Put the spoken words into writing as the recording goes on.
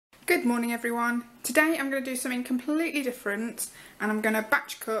Good morning everyone. Today I'm going to do something completely different and I'm going to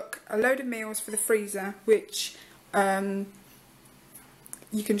batch cook a load of meals for the freezer which you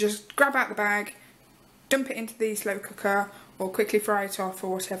can just grab out the bag, dump it into the slow cooker or quickly fry it off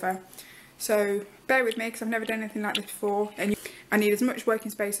or whatever. So bear with me because I've never done anything like this before and I need as much working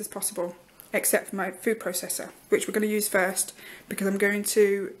space as possible except for my food processor, which we're going to use first because I'm going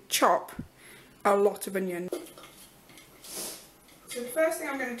to chop a lot of onion. So the first thing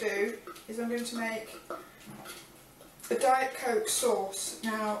I'm going to do is I'm going to make a Diet Coke sauce.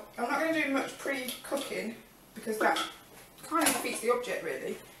 Now, I'm not going to do much pre-cooking because that kind of defeats the object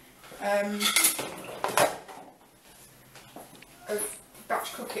really of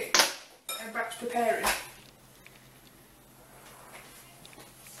batch cooking and batch preparing.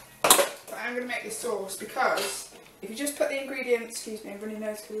 But I'm going to make this sauce because if you just put the ingredients, excuse me, I'm running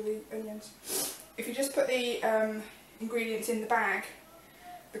nose through the onions. If you just put the ingredients in the bag,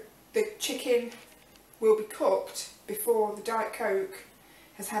 the chicken will be cooked before the Diet Coke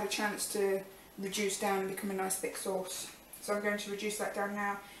has had a chance to reduce down and become a nice thick sauce. So I'm going to reduce that down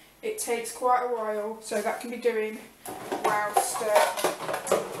now. It takes quite a while, so that can be doing whilst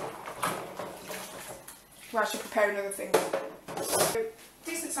you're preparing other things. So,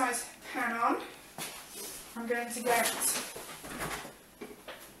 decent sized pan on. I'm going to get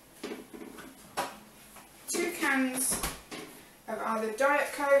 2 cans of either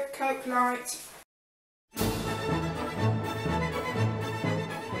Diet Coke, Coke Light,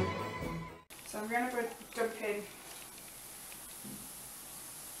 so I'm going to dump in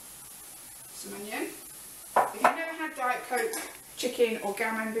some onion. If you've never had Diet Coke chicken or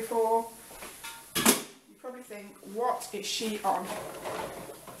gammon before, you probably think, what is she on?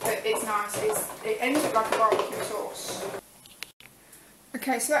 But it's nice, it ends up like a barbecue sauce.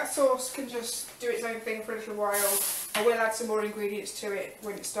 Okay, so that sauce can just do its own thing for a little while. I will add some more ingredients to it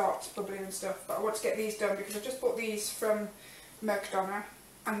when it starts bubbling and stuff, but I want to get these done because I've just bought these from Mercadona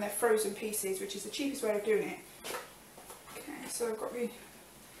and they're frozen pieces, which is the cheapest way of doing it. Okay, so I've got the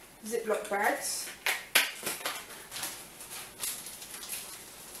Ziploc bags.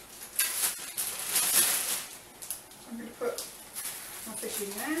 I'm going to put my fish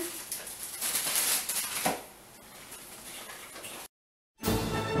in there.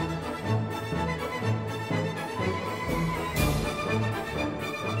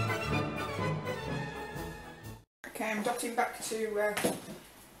 Okay, I'm dotting back to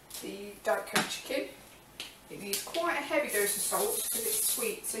the Diet Coke chicken. It needs quite a heavy dose of salt because it's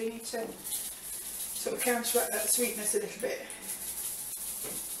sweet, so you need to sort of counteract that sweetness a little bit.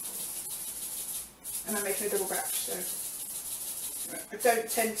 And I'm making a double batch, so I don't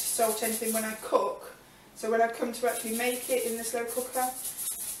tend to salt anything when I cook, so when I come to actually make it in the slow cooker,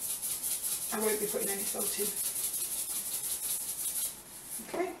 I won't be putting any salt in.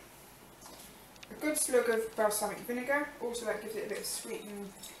 Okay. A good slug of balsamic vinegar, also that gives it a bit of sweet and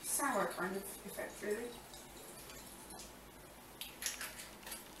sour kind of effect really.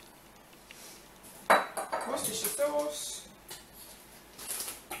 Worcestershire sauce,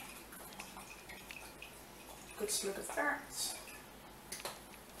 good slug of that,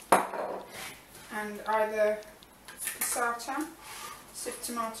 and either passata, sipped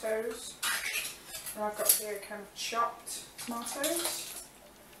tomatoes, or I've got here kind of chopped tomatoes.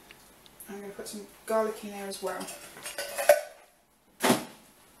 I'm going to put some garlic in there as well.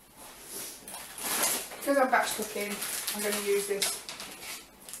 Because I'm batch cooking, I'm going to use this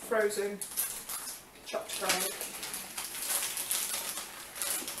frozen chopped garlic.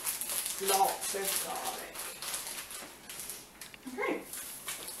 Lots of garlic. Okay.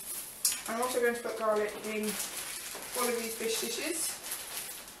 I'm also going to put garlic in one of these fish dishes.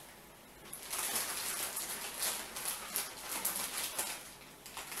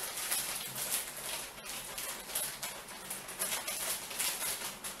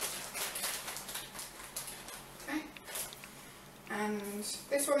 And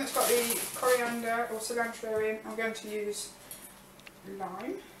this one that's got the coriander or cilantro in, I'm going to use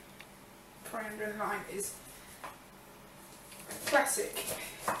lime. Coriander and lime is a classic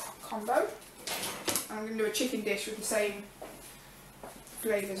combo. And I'm going to do a chicken dish with the same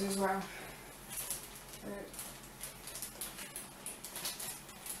flavours as well.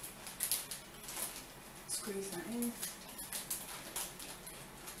 Squeeze that in.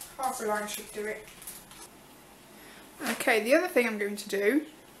 Half a lime should do it. Okay, the other thing I'm going to do,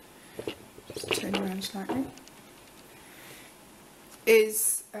 turn around slightly,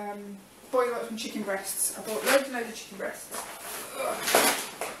 is boil up some chicken breasts. I bought loads and loads of chicken breasts.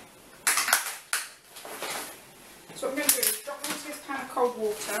 So what I'm going to do is drop them into this pan of cold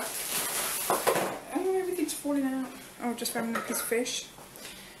water. Oh, everything's falling out. Oh, just found a piece of fish.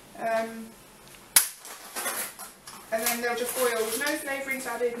 And then they'll just boil with no flavourings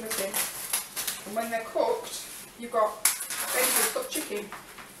added, nothing. And when they're cooked, you've got basically cooked chicken.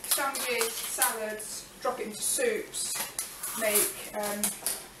 Sandwiches, salads, drop it into soups, make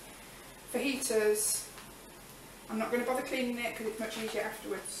fajitas. I'm not going to bother cleaning it because it's much easier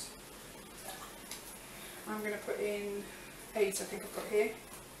afterwards. I'm going to put in 8, I think I've got here.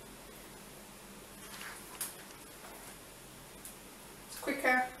 It's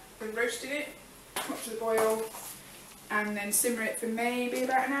quicker than roasting it. Come up to the boil and then simmer it for maybe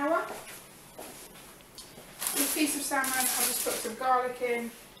about an hour. This piece of salmon, I'll just put some garlic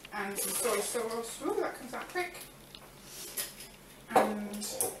in and some soy sauce. Oh, that comes out quick. And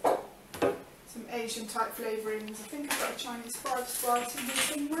some Asian type flavourings. I think I've got a Chinese fried spice in here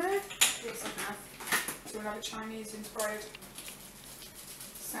somewhere. Yes, I have. So we'll have a Chinese inspired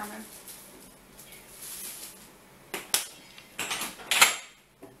salmon.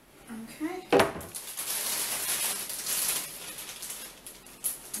 Okay.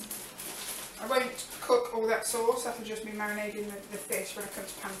 I won't cook all that sauce, that'll just be marinating the fish when I come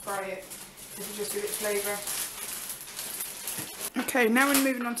to pan fry it. This will just give it flavour. Okay, now we're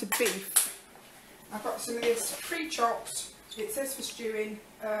moving on to beef. I've got some of this pre-chopped, it says for stewing,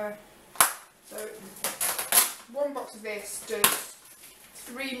 so one box of this does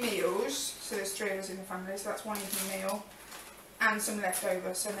 3 meals, so there's 3 of us in the family, so that's 1 evening meal, and some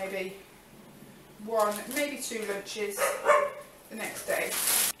leftover, so maybe 1, maybe 2 lunches the next day.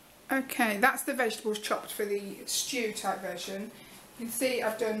 Okay, that's the vegetables chopped for the stew type version. You can see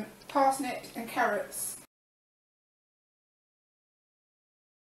I've done parsnips and carrots.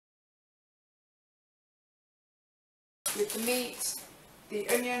 With the meat, the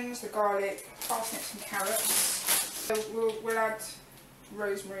onions, the garlic, parsnips and carrots. So we'll add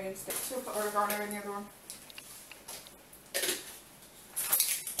rosemary instead. So we'll put oregano in the other one.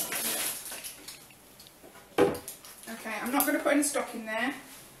 Okay, I'm not going to put any stock in there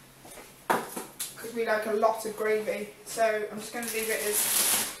because we like a lot of gravy, so I'm just going to leave it as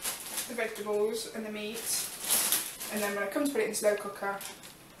the vegetables and the meat, and then when I come to put it in slow cooker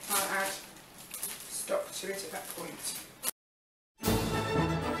I'll add stock to it at that point.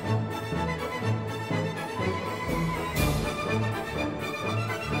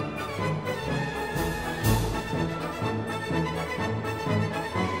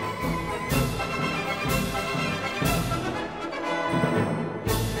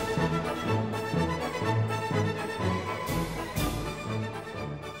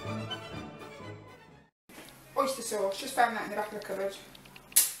 Oyster sauce, just found that in the back of the cupboard.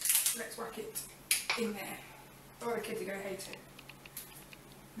 Let's whack it in there. Oh, the kids are going to hate it.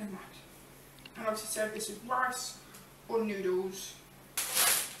 Never mind. And obviously serve this with rice or noodles.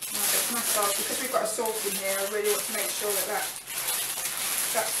 Because we've got a sauce in here, I really want to make sure that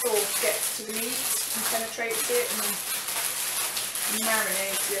sauce gets to the meat and penetrates it and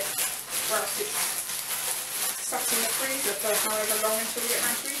marinates it whilst it's sat in the freezer for however long until we get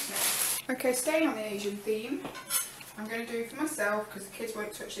around to eating it. Okay, staying on the Asian theme, I'm going to do for myself, because the kids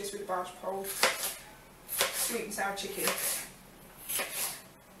won't touch this with a barge pole, sweet and sour chicken.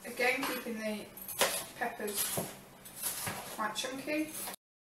 Again, keeping the peppers quite chunky.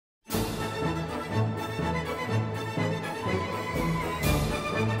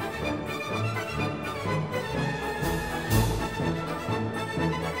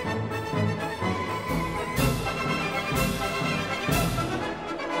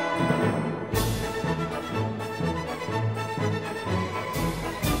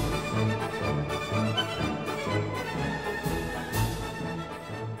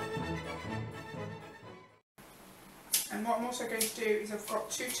 And what I'm also going to do is I've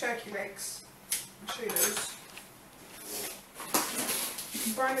got 2 turkey legs. I'll show you those. You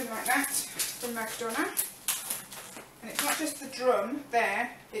can buy them like that from Mercadona. And it's not just the drum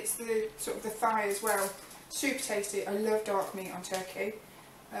there, it's the sort of the thigh as well. Super tasty. I love dark meat on turkey.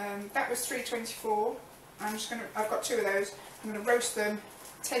 That was $3.24. I've got 2 of those. I'm going to roast them,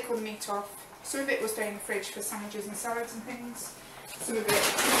 take all the meat off. Some of it will stay in the fridge for sandwiches and salads and things. Some of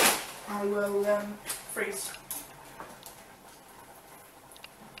it I will freeze.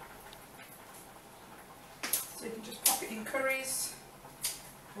 So you can just pop it in curries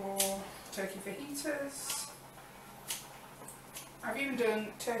or turkey fajitas. I've even done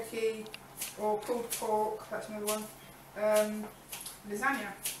turkey or pulled pork, that's another one,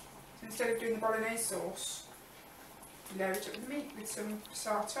 lasagna. So instead of doing the bolognese sauce, you layer it up with meat with some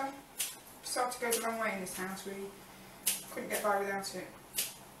passata. Passata goes a long way in this house, we couldn't get by without it.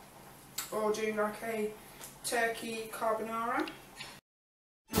 Or do like a turkey carbonara.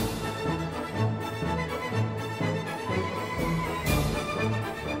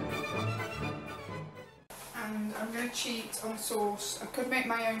 to cheat on the sauce. I could make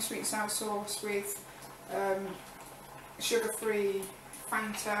my own sweet and sour sauce with sugar-free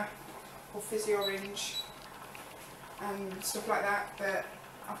Fanta or fizzy orange and stuff like that, but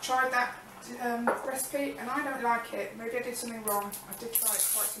I've tried that recipe and I don't like it. Maybe I did something wrong. I did try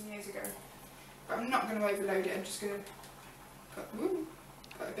it quite some years ago, but I'm not going to overload it. I'm just going to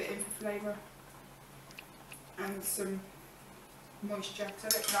put a bit in for flavour and some moisture, because I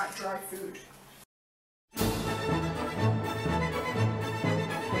don't like dry food.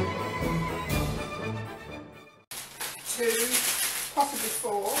 2, possibly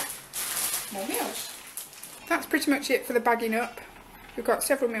 4 more meals. That's pretty much it for the bagging up. We've got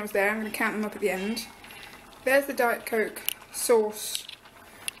several meals there. I'm going to count them up at the end. There's the Diet Coke sauce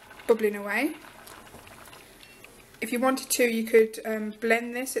bubbling away. If you wanted to, you could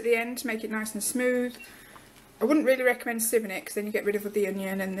blend this at the end to make it nice and smooth. I wouldn't really recommend sieving it because then you get rid of the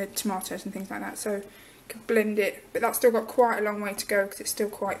onion and the tomatoes and things like that. So you could blend it, but that's still got quite a long way to go because it's still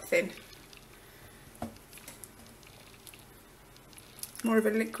quite thin. More of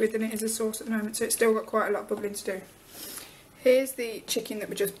a liquid than it is a sauce at the moment, so it's still got quite a lot of bubbling to do. Here's the chicken that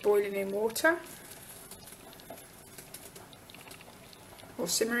we're just boiling in water, or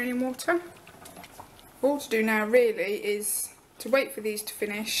simmering in water. All to do now really is to wait for these to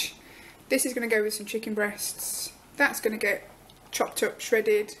finish. This is going to go with some chicken breasts. That's going to get chopped up,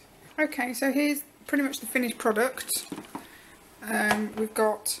 shredded. Okay, so here's pretty much the finished product. We've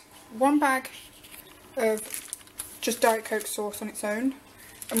got 1 bag of just Diet Coke sauce on its own,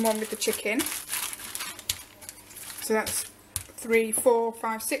 and 1 with the chicken. So that's 3, 4,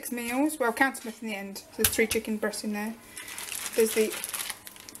 5, 6 meals. Well, count them in the end. So there's 3 chicken breasts in there. There's the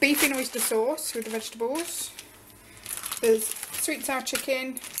beef and oyster sauce with the vegetables. There's sweet and sour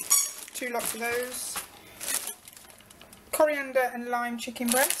chicken, 2 lots of those. Coriander and lime chicken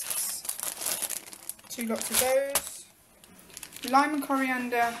breasts, 2 lots of those. Lime and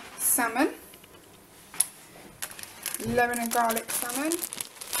coriander salmon. Lemon and garlic salmon,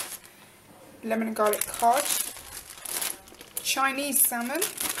 lemon and garlic cod, Chinese salmon,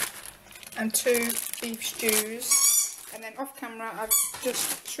 and 2 beef stews. And then off camera I've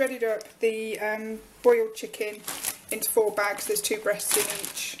just shredded up the boiled chicken into 4 bags. There's 2 breasts in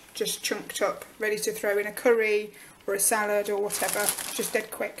each, just chunked up, ready to throw in a curry or a salad or whatever, just dead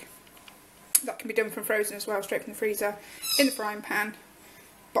quick. That can be done from frozen as well, straight from the freezer, in the frying pan,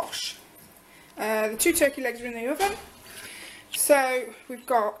 bosh. The 2 turkey legs are in the oven. So we've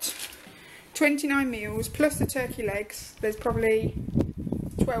got 29 meals plus the turkey legs. There's probably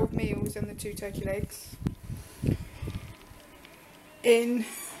 12 meals on the 2 turkey legs. In,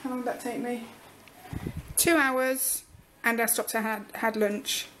 how long did that take me? 2 hours, and I stopped and had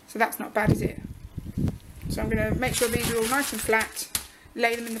lunch. So that's not bad, is it? So I'm going to make sure these are all nice and flat,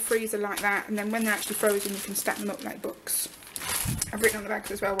 lay them in the freezer like that, and then when they're actually frozen you can stack them up like books. I've written on the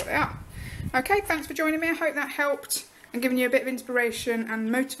bags as well what they are. Okay, thanks for joining me. I hope that helped and given you a bit of inspiration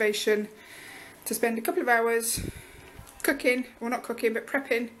and motivation to spend a couple of hours cooking, or not cooking but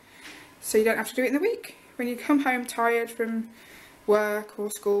prepping, so you don't have to do it in the week when you come home tired from work or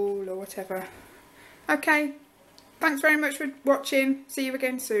school or whatever. Okay, thanks very much for watching. See you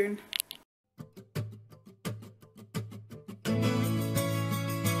again soon.